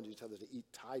challenge each other to eat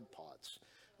Tide Pods,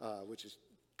 which is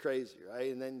crazy,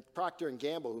 right? And then Procter &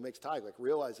 Gamble, who makes Tide,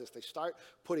 realize this. They start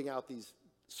putting out these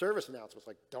service announcements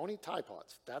don't eat Tide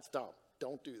Pods. That's dumb.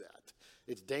 Don't do that.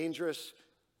 It's dangerous.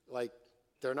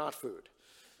 They're not food.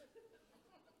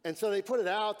 And so they put it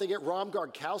out. They get Rob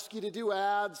Gronkowski to do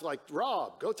ads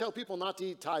Rob, go tell people not to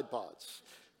eat Tide Pods.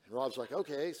 And Rob's like,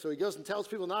 okay. So he goes and tells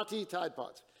people not to eat Tide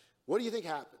Pods. What do you think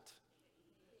happened?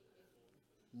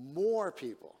 More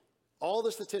people. All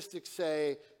the statistics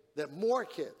say that more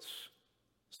kids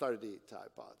started to eat Tide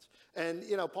Pods. And,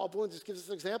 Paul Bloom just gives us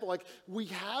an example. We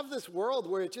have this world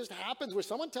where it just happens, where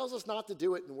someone tells us not to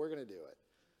do it and we're going to do it.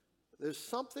 There's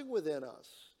something within us.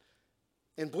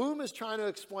 And Bloom is trying to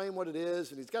explain what it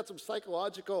is, and he's got some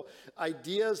psychological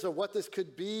ideas of what this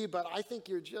could be, but I think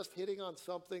you're just hitting on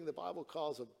something the Bible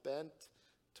calls a bent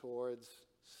towards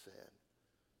sin.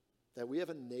 That we have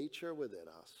a nature within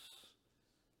us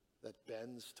that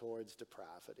bends towards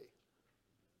depravity,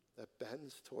 that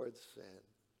bends towards sin.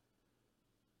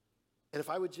 And if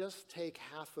I would just take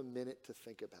half a minute to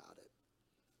think about it,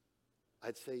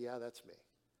 I'd say, yeah, that's me.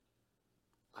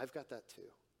 I've got that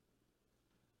too.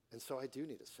 And so I do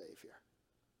need a Savior.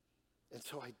 And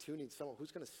so I do need someone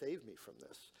who's going to save me from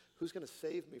this. Who's going to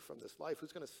save me from this life?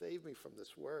 Who's going to save me from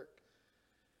this work?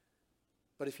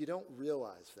 But if you don't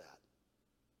realize that,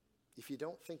 if you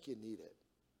don't think you need it,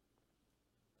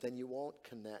 then you won't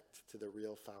connect to the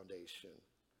real foundation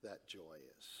that joy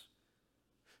is.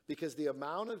 Because the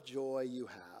amount of joy you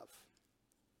have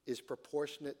is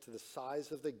proportionate to the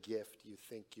size of the gift you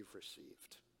think you've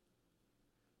received.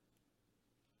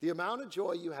 The amount of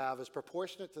joy you have is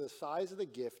proportionate to the size of the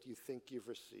gift you think you've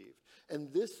received.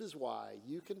 And this is why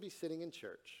you can be sitting in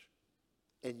church,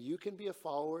 and you can be a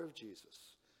follower of Jesus,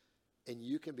 and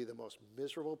you can be the most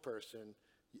miserable person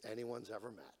anyone's ever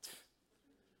met.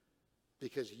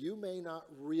 Because you may not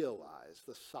realize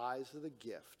the size of the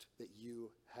gift that you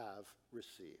have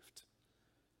received.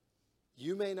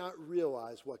 You may not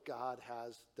realize what God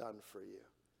has done for you.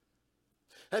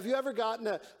 Have you ever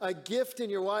gotten a gift in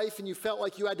your life and you felt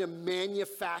like you had to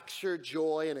manufacture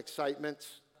joy and excitement?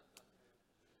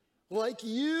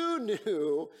 You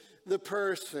knew the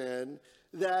person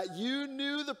that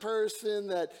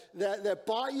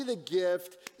bought you the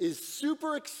gift, is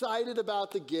super excited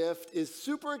about the gift, is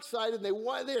super excited,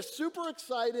 they're super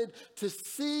excited to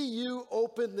see you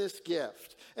open this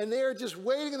gift. And they're just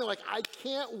waiting, and they're like, I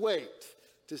can't wait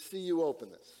to see you open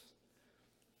this.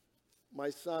 My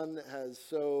son has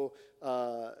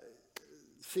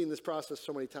seen this process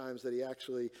so many times that he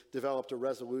actually developed a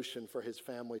resolution for his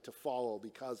family to follow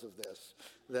because of this.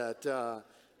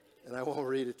 And I won't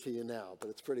read it to you now, but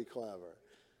it's pretty clever.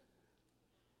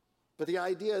 But the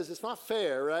idea is it's not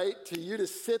fair, right, to you to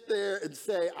sit there and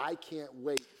say, I can't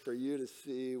wait for you to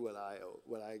see what I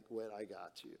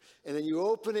got you. And then you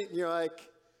open it and you're like,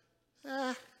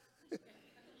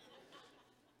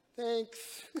 thanks.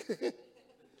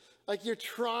 You're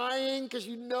trying because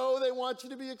you know they want you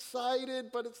to be excited,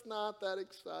 but it's not that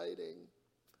exciting.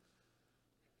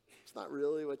 It's not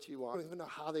really what you want. I don't even know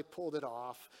how they pulled it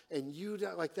off. And you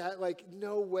don't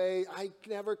no way. I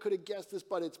never could have guessed this,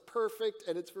 but it's perfect,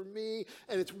 and it's for me,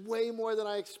 and it's way more than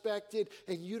I expected.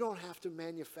 And you don't have to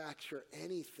manufacture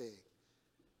anything.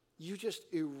 You just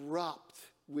erupt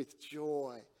with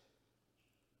joy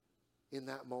in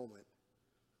that moment.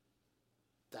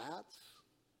 That's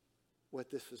what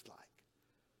this is like.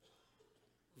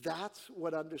 That's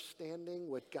what understanding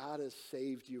what God has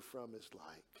saved you from is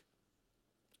like.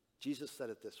 Jesus said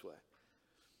it this way.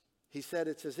 He said,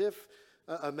 it's as if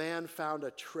a man found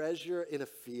a treasure in a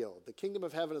field. The kingdom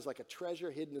of heaven is like a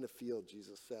treasure hidden in a field,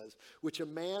 Jesus says, which a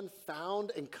man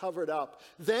found and covered up.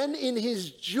 Then in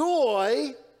his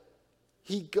joy,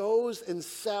 he goes and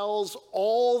sells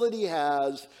all that he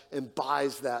has and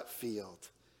buys that field.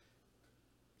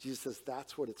 Jesus says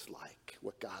that's what it's like,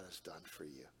 what God has done for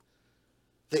you.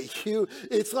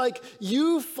 It's like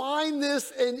you find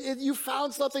this and you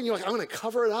found something, you're like, I'm going to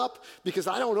cover it up because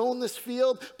I don't own this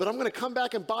field, but I'm going to come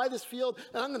back and buy this field,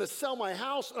 and I'm going to sell my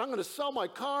house, and I'm going to sell my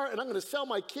car, and I'm going to sell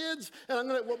my kids, and I'm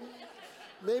going to, well,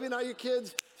 maybe not your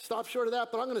kids, stop short of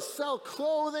that, but I'm going to sell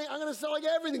clothing, I'm going to sell like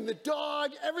everything, the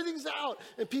dog, everything's out.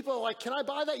 And people are like, can I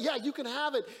buy that? Yeah, you can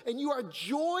have it. And you are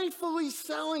joyfully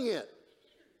selling it.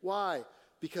 Why?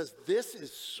 Because this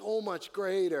is so much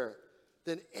greater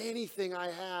than anything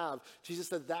I have. Jesus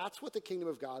said that's what the kingdom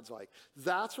of God's like.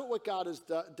 That's what God has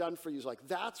done for you is like.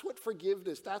 That's what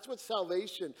forgiveness, that's what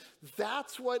salvation,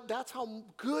 that's how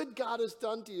good God has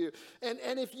done to you. And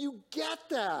if you get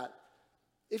that,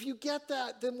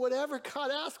 then whatever God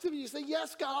asks of you, you say,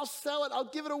 yes, God, I'll sell it, I'll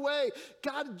give it away.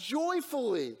 God,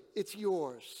 joyfully, it's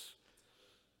yours.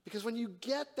 Because when you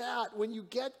get that, when you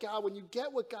get God, when you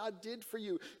get what God did for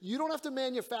you, you don't have to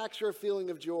manufacture a feeling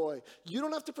of joy. You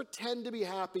don't have to pretend to be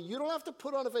happy. You don't have to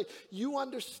put on a face. You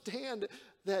understand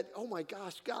that, oh my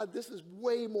gosh, God, this is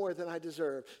way more than I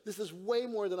deserve. This is way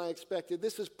more than I expected.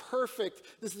 This is perfect.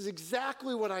 This is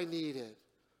exactly what I needed.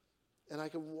 And I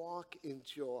can walk in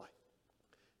joy.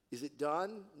 Is it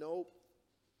done? Nope.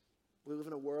 We live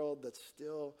in a world that's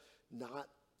still not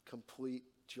complete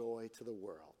joy to the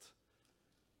world.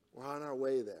 We're on our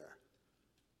way there.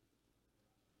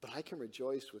 But I can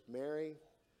rejoice with Mary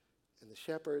and the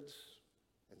shepherds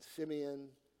and Simeon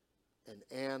and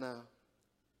Anna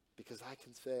because I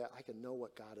can say, I can know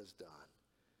what God has done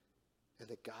and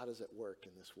that God is at work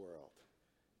in this world.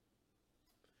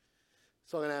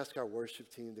 So I'm going to ask our worship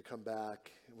team to come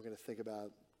back, and we're going to think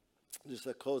about just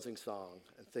a closing song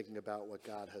and thinking about what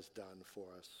God has done for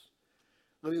us.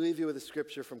 Let me leave you with a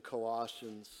scripture from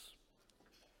Colossians.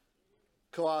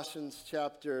 Colossians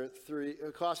chapter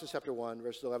 1,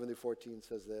 verses 11 through 14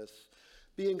 says this: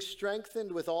 being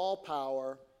strengthened with all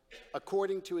power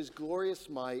according to his glorious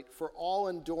might for all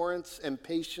endurance and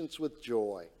patience with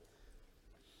joy,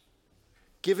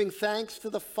 giving thanks to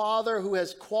the Father who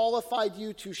has qualified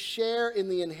you to share in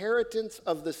the inheritance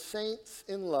of the saints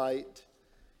in light.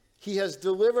 He has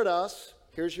delivered us,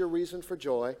 here's your reason for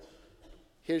joy,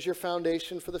 here's your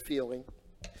foundation for the feeling.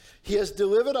 He has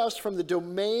delivered us from the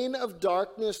domain of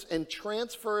darkness and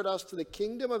transferred us to the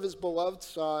kingdom of his beloved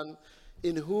Son,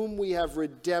 in whom we have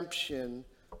redemption,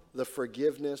 the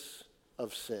forgiveness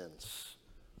of sins.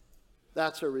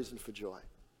 That's our reason for joy.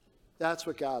 That's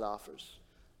what God offers.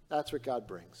 That's what God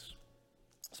brings.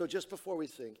 So just before we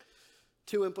sing,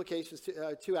 two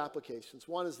applications.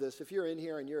 One is this: if you're in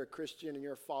here and you're a Christian and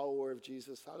you're a follower of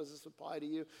Jesus, how does this apply to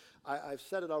you? I've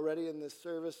said it already in this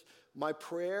service. My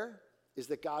prayer is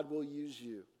that God will use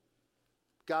you.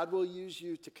 God will use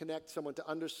you to connect someone, to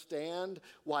understand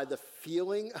why the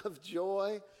feeling of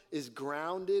joy is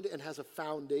grounded and has a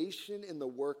foundation in the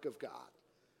work of God.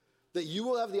 That you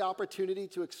will have the opportunity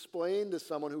to explain to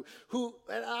someone who,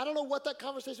 and I don't know what that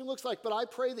conversation looks like, but I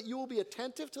pray that you will be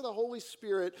attentive to the Holy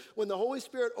Spirit when the Holy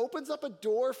Spirit opens up a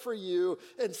door for you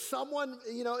and someone,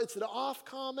 it's an off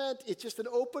comment, it's just a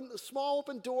small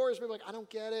open door, is maybe like, I don't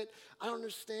get it, I don't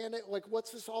understand it, like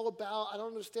what's this all about, I don't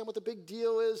understand what the big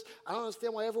deal is, I don't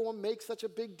understand why everyone makes such a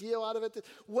big deal out of it.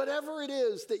 Whatever it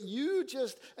is that you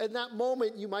just, in that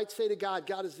moment, you might say to God,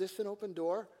 God, is this an open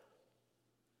door?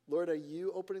 Lord, are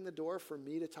you opening the door for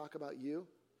me to talk about you?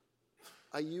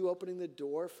 Are you opening the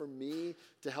door for me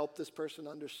to help this person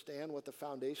understand what the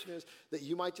foundation is? That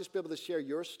you might just be able to share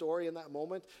your story in that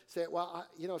moment. Say, well,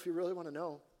 if you really want to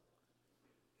know,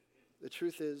 the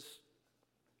truth is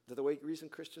that the reason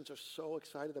Christians are so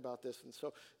excited about this and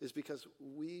so is because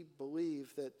we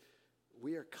believe that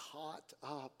we are caught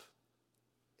up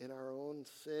in our own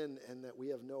sin and that we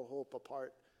have no hope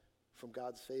apart from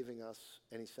God saving us,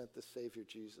 and he sent the Savior,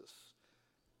 Jesus.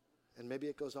 And maybe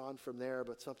it goes on from there,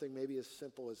 but something maybe as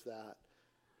simple as that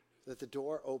the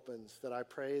door opens, that I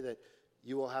pray that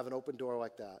you will have an open door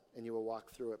like that, and you will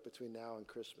walk through it between now and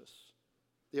Christmas.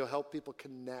 You'll help people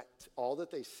connect all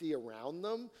that they see around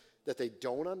them that they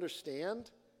don't understand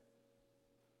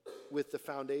with the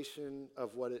foundation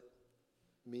of what it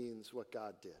means, what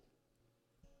God did.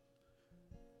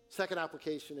 Second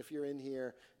application, if you're in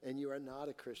here and you are not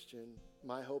a Christian,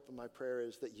 my hope and my prayer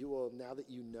is that you will, now that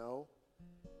you know,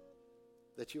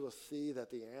 that you will see that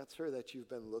the answer that you've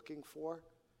been looking for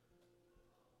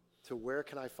to where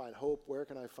can I find hope, where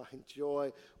can I find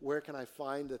joy, where can I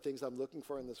find the things I'm looking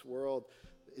for in this world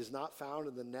is not found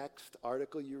in the next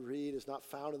article you read, is not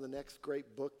found in the next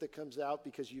great book that comes out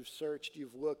because you've searched,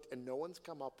 you've looked, and no one's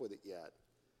come up with it yet.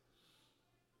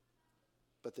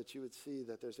 But that you would see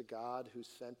that there's a God who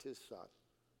sent his son,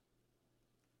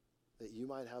 that you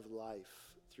might have life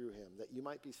through him, that you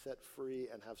might be set free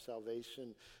and have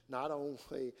salvation, not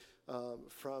only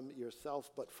from yourself,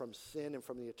 but from sin and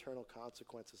from the eternal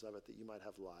consequences of it, that you might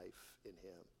have life in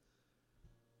him.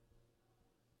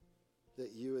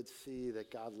 That you would see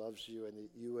that God loves you and that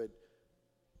you would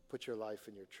put your life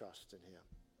and your trust in him.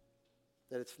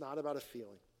 That it's not about a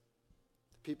feeling.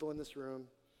 The people in this room,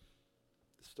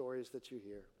 the stories that you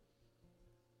hear,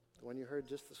 the one you heard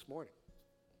just this morning,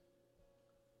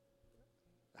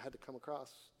 I had to come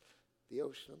across the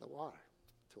ocean and the water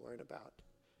to learn about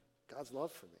God's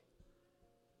love for me.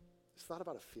 It's not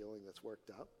about a feeling that's worked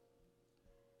up.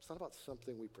 It's not about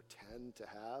something we pretend to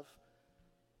have.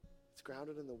 It's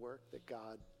grounded in the work that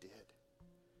God did.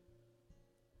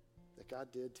 That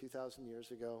God did 2,000 years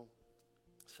ago,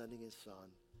 sending his son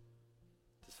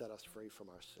to set us free from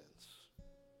our sins.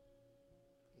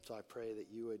 And so I pray that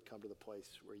you would come to the place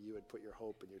where you would put your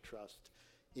hope and your trust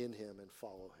in him and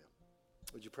follow him.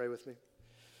 Would you pray with me?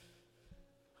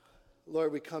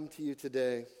 Lord, we come to you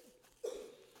today,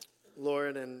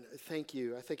 Lord, and thank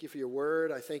you. I thank you for your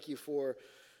word. I thank you for,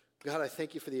 God, I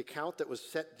thank you for the account that was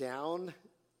set down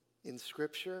in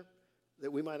Scripture,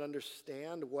 that we might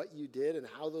understand what you did and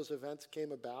how those events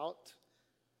came about.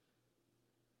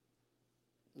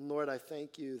 Lord, I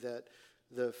thank you that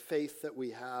the faith that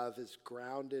we have is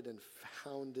grounded and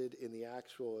founded in the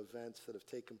actual events that have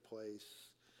taken place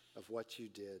of what you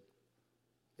did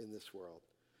in this world.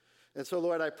 And so,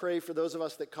 Lord, I pray for those of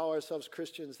us that call ourselves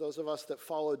Christians, those of us that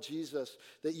follow Jesus,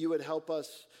 that you would help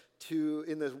us to,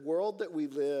 in the world that we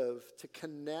live, to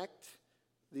connect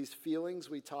these feelings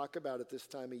we talk about at this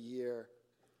time of year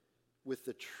with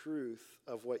the truth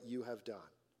of what you have done.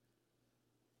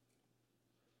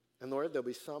 And Lord, there'll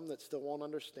be some that still won't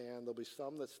understand. There'll be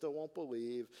some that still won't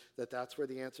believe that that's where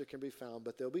the answer can be found.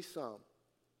 But there'll be some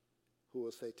who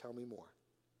will say, tell me more.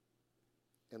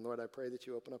 And Lord, I pray that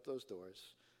you open up those doors.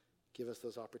 Give us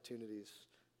those opportunities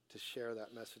to share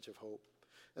that message of hope.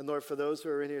 And Lord, for those who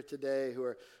are in here today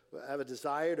who have a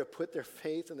desire to put their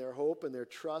faith and their hope and their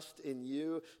trust in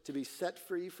you, to be set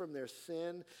free from their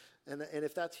sin, and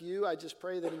if that's you, I just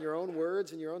pray that in your own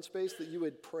words, in your own space, that you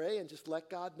would pray and just let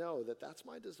God know that that's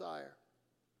my desire.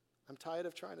 I'm tired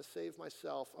of trying to save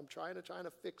myself. I'm trying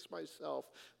to fix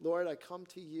myself. Lord, I come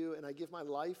to you and I give my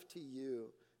life to you,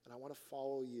 and I want to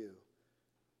follow you.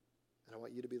 And I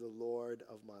want you to be the Lord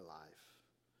of my life.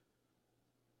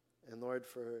 And Lord,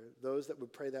 for those that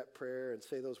would pray that prayer and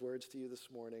say those words to you this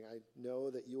morning, I know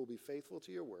that you will be faithful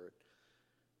to your word,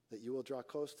 that you will draw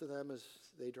close to them as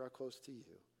they draw close to you,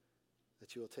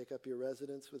 that you will take up your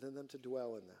residence within them to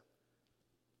dwell in them,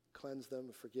 cleanse them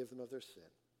and forgive them of their sin,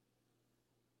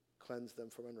 cleanse them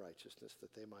from unrighteousness,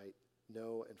 that they might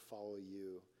know and follow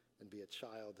you and be a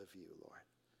child of you, Lord.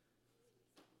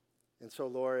 And so,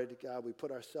 Lord, God, we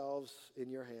put ourselves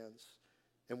in your hands,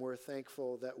 and we're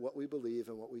thankful that what we believe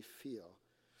and what we feel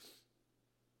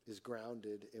is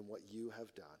grounded in what you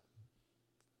have done.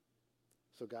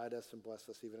 So guide us and bless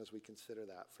us even as we consider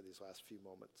that for these last few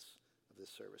moments of this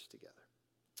service together.